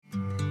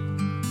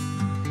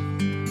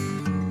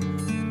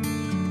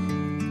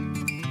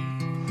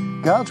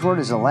God's Word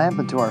is a lamp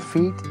unto our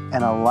feet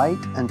and a light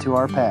unto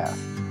our path.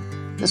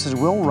 This is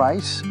Will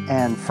Rice,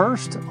 and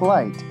First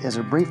Light is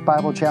a brief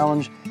Bible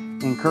challenge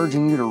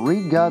encouraging you to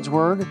read God's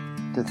Word,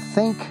 to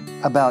think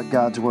about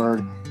God's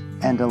Word,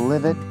 and to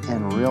live it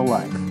in real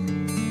life.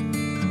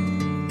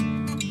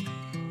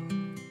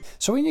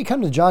 So when you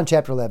come to John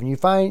chapter 11, you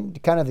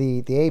find kind of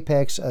the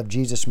apex of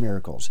Jesus'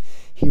 miracles.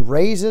 He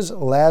raises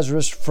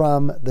Lazarus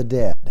from the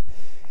dead.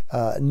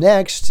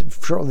 Next,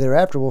 shortly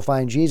thereafter, we'll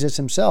find Jesus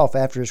himself,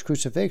 after his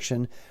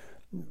crucifixion,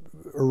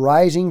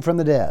 rising from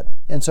the dead.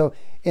 And so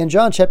in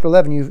John chapter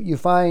 11, you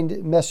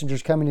find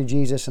messengers coming to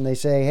Jesus, and they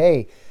say,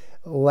 hey,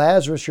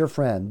 Lazarus, your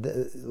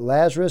friend,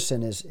 Lazarus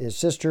and his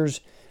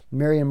sisters,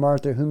 Mary and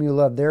Martha, whom you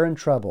love, they're in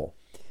trouble.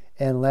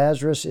 And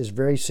Lazarus is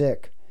very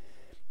sick.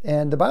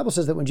 And the Bible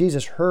says that when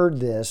Jesus heard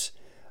this,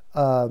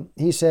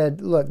 he said,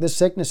 look, this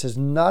sickness is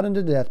not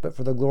unto death, but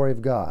for the glory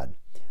of God,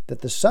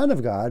 that the Son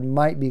of God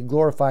might be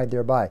glorified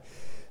thereby.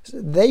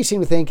 They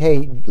seem to think,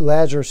 hey,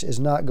 Lazarus is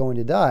not going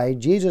to die.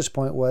 Jesus'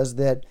 point was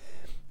that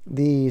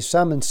the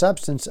sum and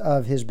substance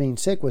of his being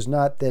sick was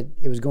not that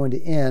it was going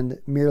to end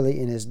merely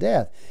in his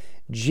death.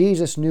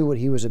 Jesus knew what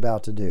he was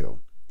about to do.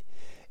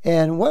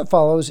 And what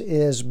follows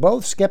is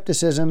both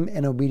skepticism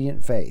and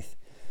obedient faith.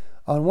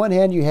 On one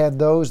hand, you have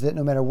those that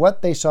no matter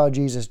what they saw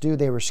Jesus do,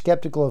 they were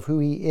skeptical of who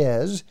he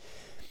is.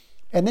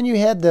 And then you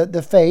had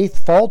the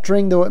faith,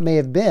 faltering though it may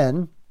have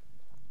been,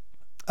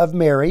 of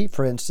Mary,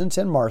 for instance,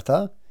 and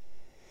Martha.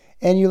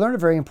 And you learn a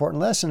very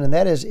important lesson, and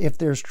that is, if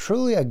there's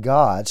truly a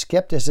God,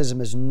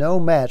 skepticism is no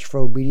match for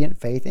obedient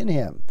faith in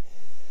him.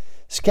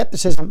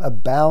 Skepticism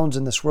abounds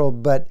in this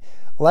world, but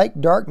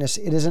like darkness,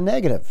 it is a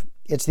negative.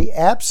 It's the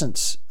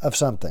absence of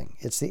something.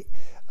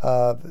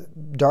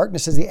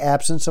 Darkness is the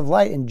absence of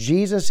light, and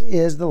Jesus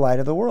is the light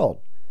of the world.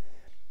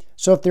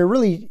 So if there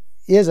really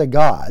is a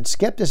God,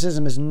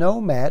 skepticism is no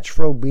match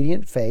for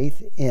obedient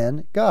faith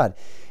in God.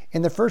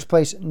 In the first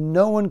place,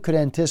 no one could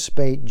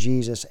anticipate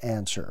Jesus'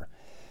 answer.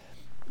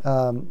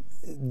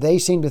 They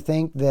seem to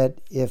think that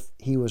if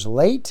he was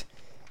late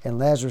and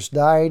Lazarus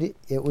died,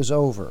 it was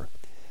over.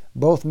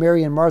 Both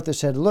Mary and Martha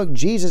said, look,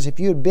 Jesus,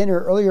 if you had been here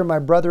earlier, my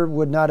brother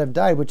would not have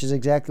died, which is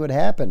exactly what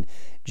happened.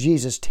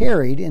 Jesus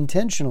tarried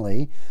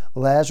intentionally.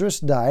 Lazarus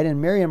died,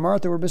 and Mary and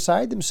Martha were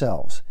beside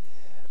themselves.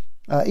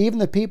 Even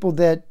the people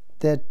that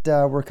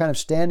were kind of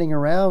standing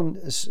around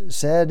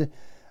said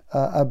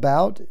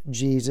about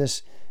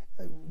Jesus,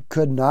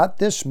 could not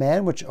this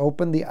man which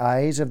opened the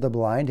eyes of the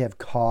blind have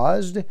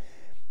caused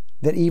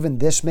that even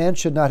this man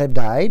should not have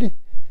died?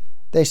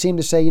 They seem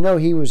to say,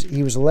 he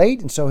was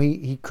late, and so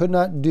he could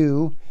not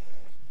do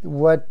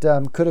what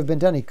could have been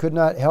done. He could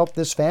not help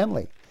this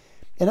family.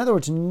 In other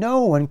words,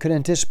 no one could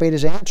anticipate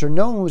his answer.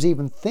 No one was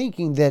even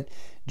thinking that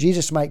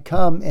Jesus might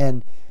come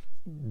and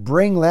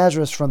bring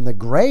Lazarus from the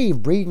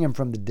grave, bringing him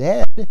from the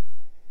dead.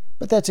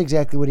 But that's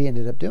exactly what he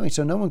ended up doing.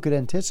 So no one could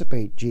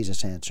anticipate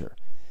Jesus' answer.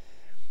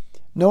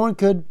 No one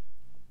could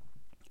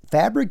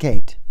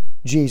fabricate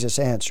Jesus'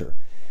 answer.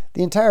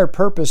 The entire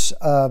purpose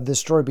of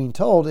this story being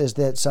told is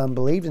that some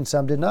believed and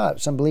some did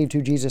not. Some believed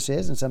who Jesus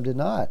is and some did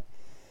not.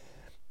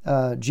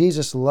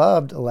 Jesus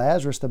loved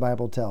Lazarus, the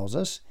Bible tells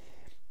us,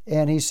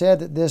 and he said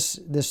that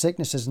this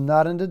sickness is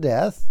not unto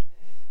death.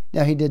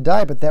 Now, he did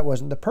die, but that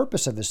wasn't the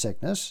purpose of his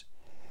sickness.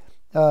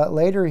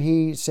 Later,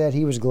 he said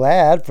he was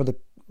glad for the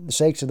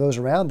sakes of those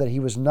around that he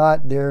was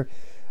not there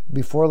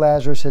before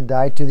Lazarus had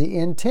died, to the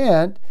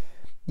intent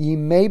ye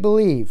may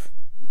believe.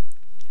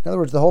 In other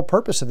words, the whole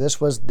purpose of this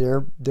was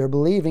their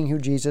believing who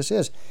Jesus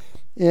is.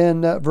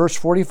 In verse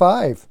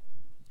 45,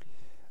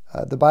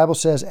 the Bible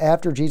says,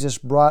 after Jesus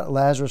brought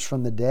Lazarus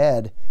from the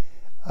dead,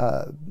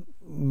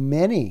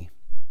 many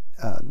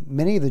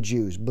of the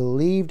Jews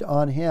believed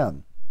on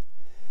him.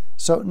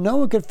 So no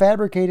one could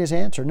fabricate his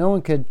answer. No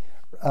one could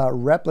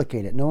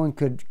replicate it. No one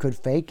could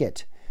fake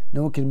it.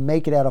 No one could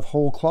make it out of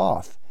whole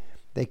cloth.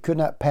 They could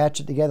not patch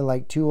it together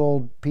like two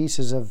old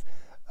pieces of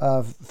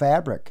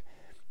fabric.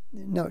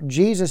 No,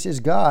 Jesus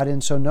is God,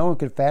 and so no one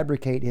could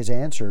fabricate his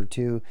answer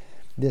to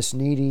this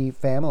needy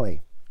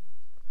family.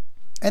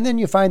 And then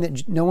you find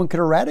that no one could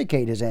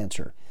eradicate his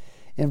answer.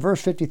 In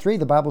verse 53,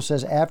 the Bible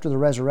says, after the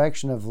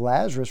resurrection of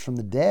Lazarus from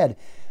the dead,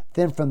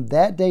 then from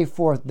that day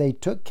forth they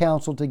took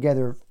counsel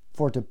together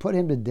for to put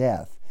him to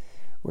death.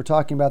 We're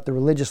talking about the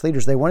religious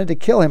leaders. They wanted to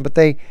kill him, but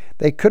they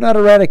could not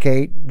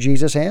eradicate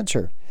Jesus'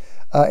 answer.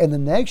 In the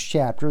next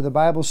chapter, the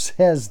Bible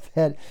says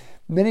that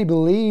many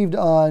believed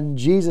on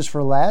Jesus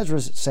for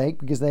Lazarus' sake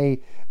because they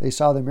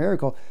saw the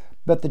miracle,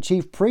 but the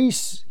chief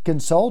priests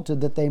consulted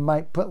that they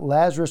might put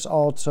Lazarus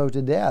also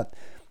to death.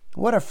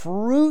 What a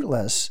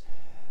fruitless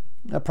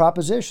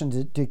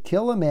proposition to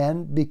kill a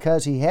man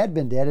because he had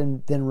been dead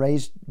and then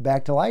raised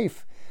back to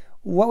life.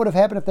 What would have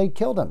happened if they'd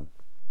killed him?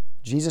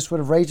 Jesus would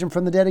have raised him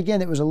from the dead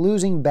again. It was a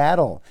losing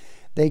battle.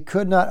 They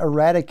could not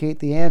eradicate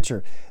the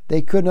answer.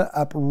 They could not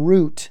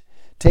uproot,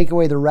 take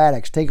away the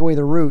radix, take away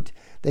the root.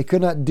 They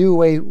could not do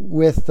away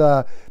with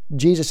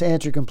Jesus'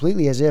 answer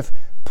completely as if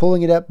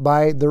pulling it up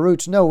by the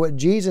roots. No, what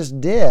Jesus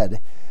did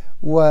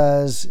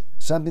was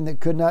something that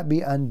could not be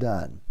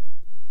undone.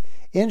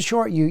 In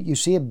short, you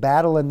see a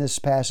battle in this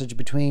passage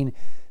between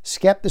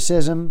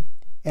skepticism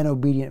and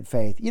obedient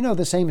faith.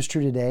 The same is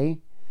true today.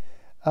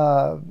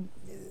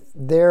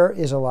 There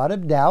is a lot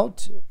of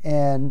doubt,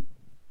 and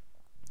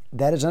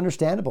that is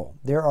understandable.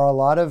 There are a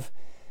lot of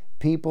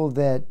people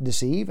that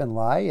deceive and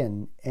lie,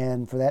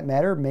 and for that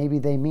matter, maybe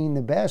they mean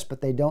the best,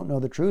 but they don't know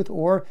the truth,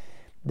 or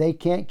they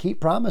can't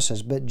keep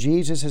promises. But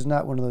Jesus is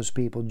not one of those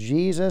people.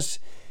 Jesus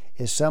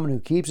is someone who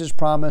keeps his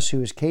promise,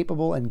 who is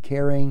capable and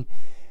caring,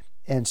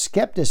 and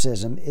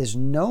skepticism is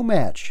no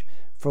match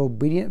for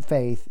obedient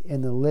faith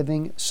in the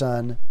living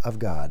Son of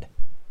God.